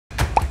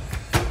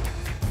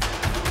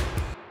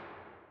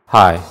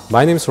Hi,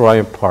 my name is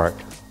Ryan Park.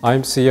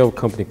 I'm CEO of a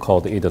company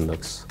called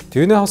Edenlux. Do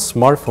you know how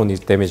smartphone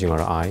is damaging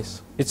our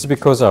eyes? It's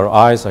because our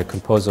eyes are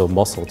composed of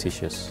muscle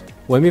tissues.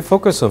 When we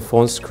focus on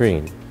phone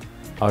screen,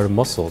 our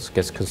muscles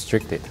get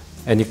constricted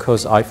and it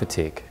causes eye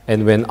fatigue.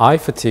 And when eye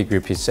fatigue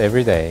repeats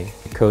every day,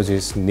 it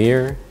causes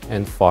near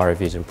and far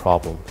vision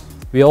problems.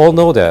 We all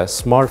know that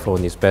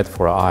smartphone is bad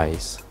for our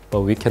eyes,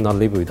 but we cannot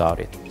live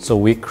without it. So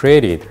we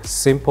created a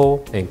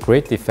simple and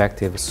great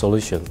effective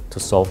solution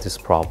to solve this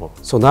problem.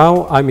 So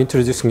now I'm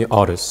introducing you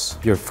Otus,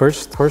 your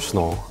first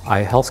personal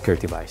eye healthcare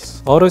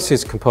device. Otus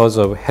is composed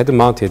of a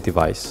head-mounted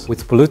device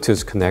with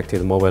Bluetooth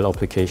connected mobile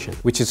application,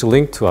 which is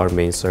linked to our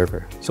main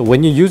server. So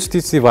when you use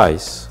this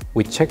device,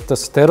 we check the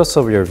status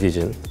of your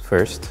vision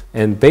first,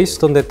 and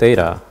based on that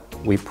data,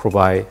 we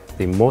provide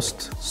the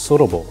most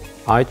suitable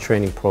eye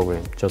training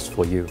program just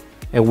for you.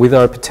 And with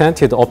our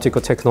patented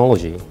optical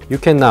technology, you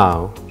can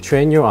now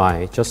train your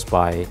eye just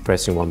by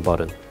pressing one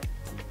button.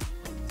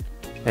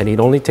 And it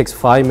only takes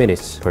 5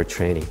 minutes per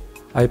training.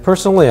 I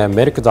personally am a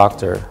medical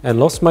doctor and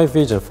lost my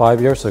vision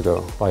 5 years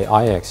ago by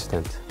eye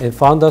accident and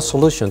found a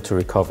solution to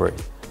recovery.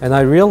 And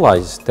I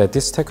realized that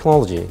this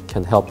technology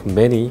can help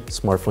many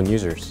smartphone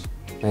users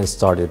and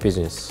start a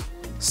business.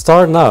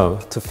 Start now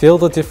to feel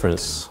the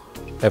difference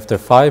after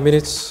 5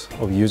 minutes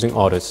of using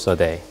Otus a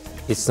day.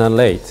 It's not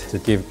late to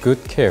give good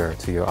care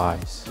to your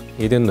eyes.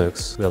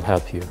 Edenlux will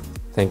help you.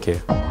 Thank you.